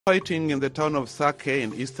Fighting in the town of Sake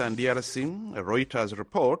in eastern DRC, Reuters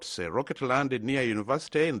reports a rocket landed near a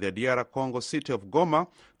university in the DR Congo city of Goma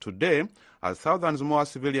today as thousands more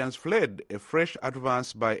civilians fled a fresh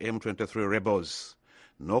advance by M23 rebels.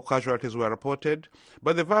 No casualties were reported,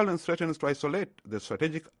 but the violence threatens to isolate the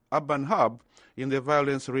strategic urban hub in the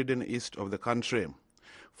violence-ridden east of the country.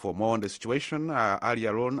 For more on the situation,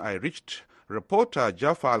 earlier on I reached reporter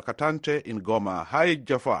Jafar Al-Katante in Goma. Hi,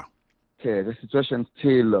 Jafar. Okay, the situation is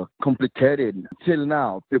still complicated. Till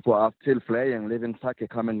now, people are still fleeing, leaving Sake,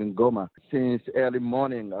 coming in Goma. Since early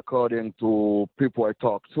morning, according to people I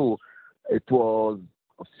talked to, it was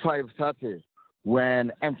 5:30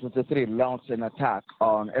 when M23 launched an attack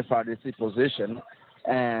on FRDC position.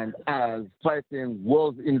 And as fighting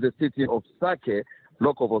was in the city of Sake,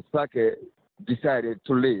 local of Sake decided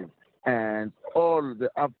to leave. And all the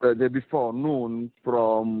after the before noon,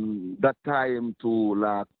 from that time to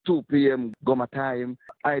like 2 p.m. Goma time,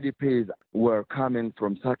 IDPs were coming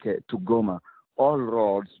from Sake to Goma. All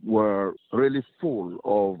roads were really full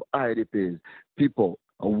of IDPs. People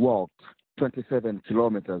walked 27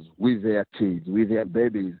 kilometers with their kids, with their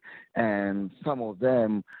babies, and some of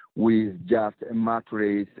them with just a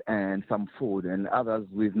mattress and some food, and others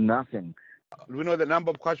with nothing. Do we know the number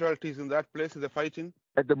of casualties in that place in the fighting?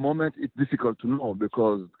 At the moment, it's difficult to know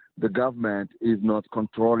because the government is not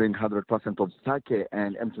controlling 100% of Sake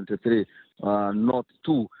and M23, not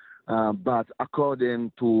two. But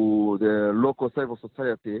according to the local civil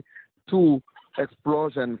society, 2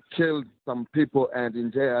 explosions killed some people and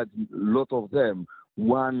injured a lot of them.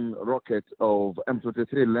 1 rocket of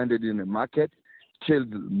M23 landed in a market,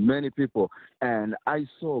 killed many people, and I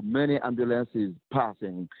saw many ambulances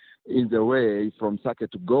passing in the way from Sake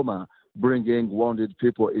to Goma, bringing wounded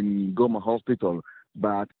people in Goma hospital.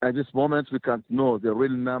 But at this moment, we can't know the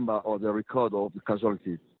real number or the record of the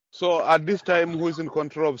casualties. So at this time, who is in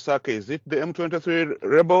control of Sake? Is it the M23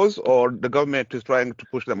 rebels or the government is trying to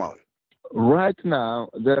push them out? Right now,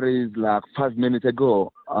 there is like 5 minutes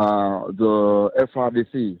ago, the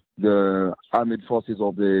FRDC, the armed forces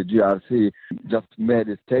of the DRC, just made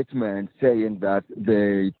a statement saying that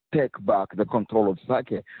they take back the control of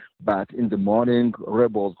Sake, but in the morning,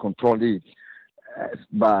 rebels control it.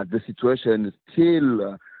 But the situation is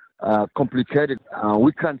still complicated.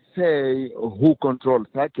 We can't say who controls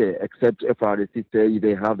Sake, except FRDC say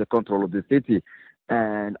they have the control of the city.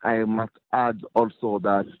 And I must add also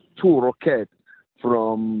that 2 rockets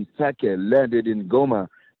from Sake landed in Goma,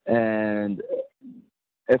 and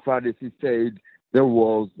FRDC said there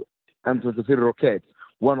was M23 rockets.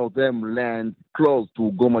 One of them landed close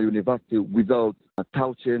to Goma University without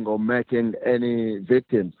touching or making any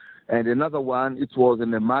victims. And another one, it was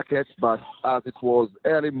in the market, but as it was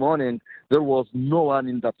early morning, there was no one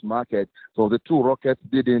in that market. So the 2 rockets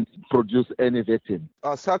didn't produce any victim.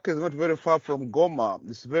 Sake is not very far from Goma.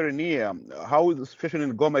 It's very near. How is the situation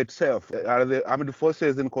in Goma itself? Are the armed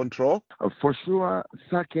forces in control? For sure,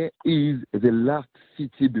 Sake is the last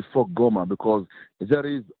city before Goma because there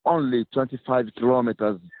is only 25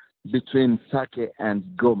 kilometers between Sake and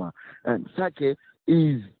Goma. And Sake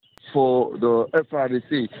is, for the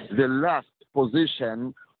FRDC, the last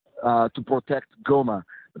position to protect Goma.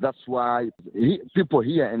 That's why people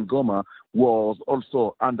here in Goma was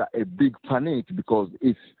also under a big panic because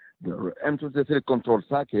if the M23 controls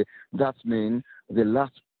Sake, that means the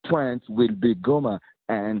last point will be Goma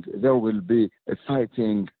and there will be a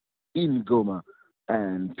fighting in Goma.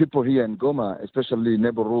 And people here in Goma, especially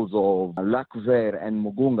neighborhoods of Lac Vert and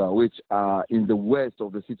Mugunga, which are in the west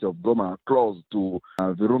of the city of Goma, close to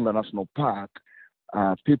Virunga National Park,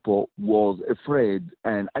 people was afraid.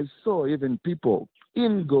 And I saw even people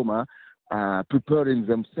in Goma preparing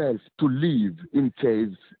themselves to leave in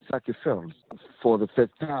case Sake falls. For the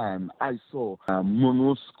first time, I saw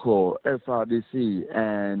MONUSCO, FRDC,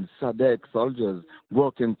 and SADC soldiers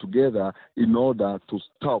working together in order to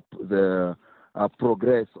stop the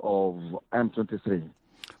progress of M23.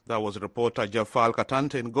 That was reporter Jafar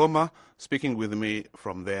Al-Katante in Goma speaking with me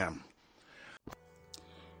from there.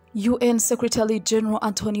 UN Secretary General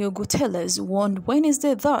Antonio Guterres warned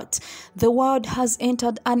Wednesday that the world has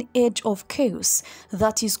entered an age of chaos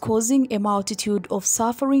that is causing a multitude of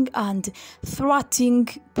suffering and thwarting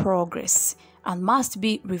progress and must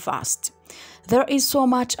be reversed. There is so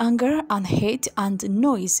much anger and hate and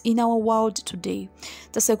noise in our world today,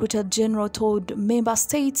 the Secretary General told member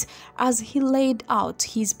states as he laid out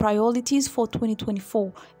his priorities for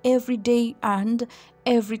 2024. Every day and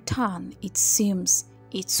every turn, it seems,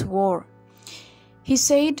 it's war. He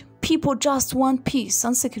said, People just want peace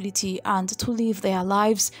and security and to live their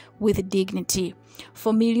lives with dignity.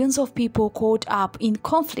 For millions of people caught up in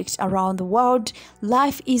conflict around the world,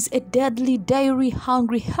 life is a deadly, dirty,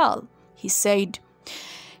 hungry hell, he said.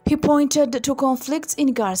 He pointed to conflicts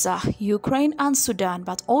in Gaza, Ukraine and Sudan,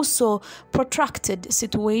 but also protracted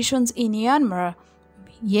situations in Myanmar,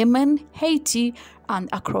 Yemen, Haiti, and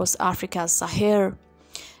across Africa's Sahel.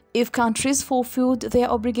 If countries fulfilled their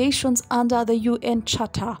obligations under the UN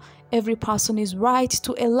Charter, every person's right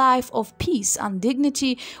to a life of peace and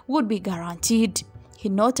dignity would be guaranteed, he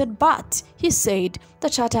noted, but he said the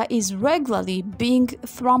Charter is regularly being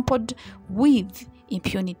trampled with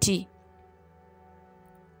impunity.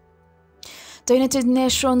 The United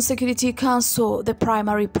Nations Security Council, the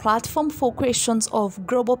primary platform for questions of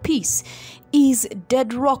global peace, is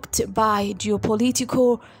deadlocked by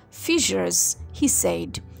geopolitical fissures, he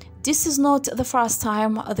said. This is not the first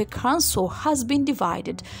time the Council has been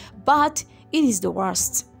divided, but it is the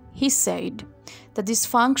worst, he said. The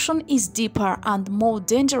dysfunction is deeper and more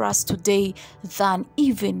dangerous today than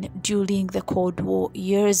even during the Cold War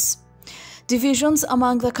years. Divisions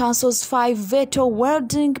among the Council's 5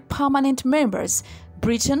 veto-wielding permanent members,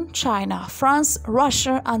 Britain, China, France,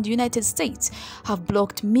 Russia, and the United States, have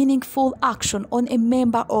blocked meaningful action on a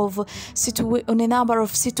number of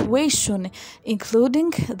situations,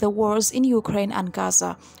 including the wars in Ukraine and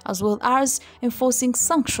Gaza, as well as enforcing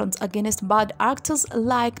sanctions against bad actors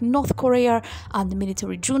like North Korea and the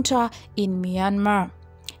military junta in Myanmar.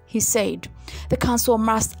 He said, the Council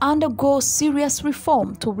must undergo serious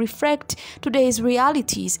reform to reflect today's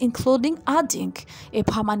realities, including adding a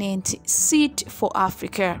permanent seat for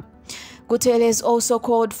Africa. Guterres also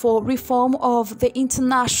called for reform of the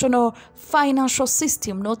international financial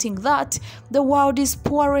system, noting that the world's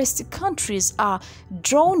poorest countries are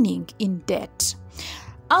drowning in debt.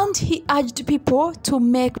 And he urged people to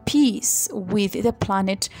make peace with the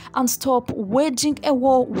planet and stop waging a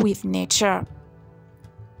war with nature.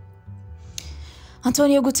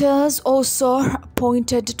 Antonio Guterres also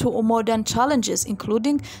pointed to modern challenges,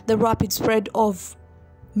 including the rapid spread of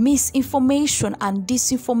misinformation and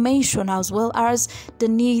disinformation, as well as the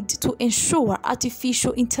need to ensure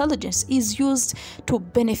artificial intelligence is used to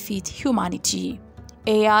benefit humanity.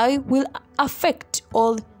 AI will affect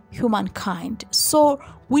all humankind, so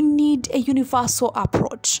we need a universal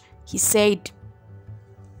approach, he said.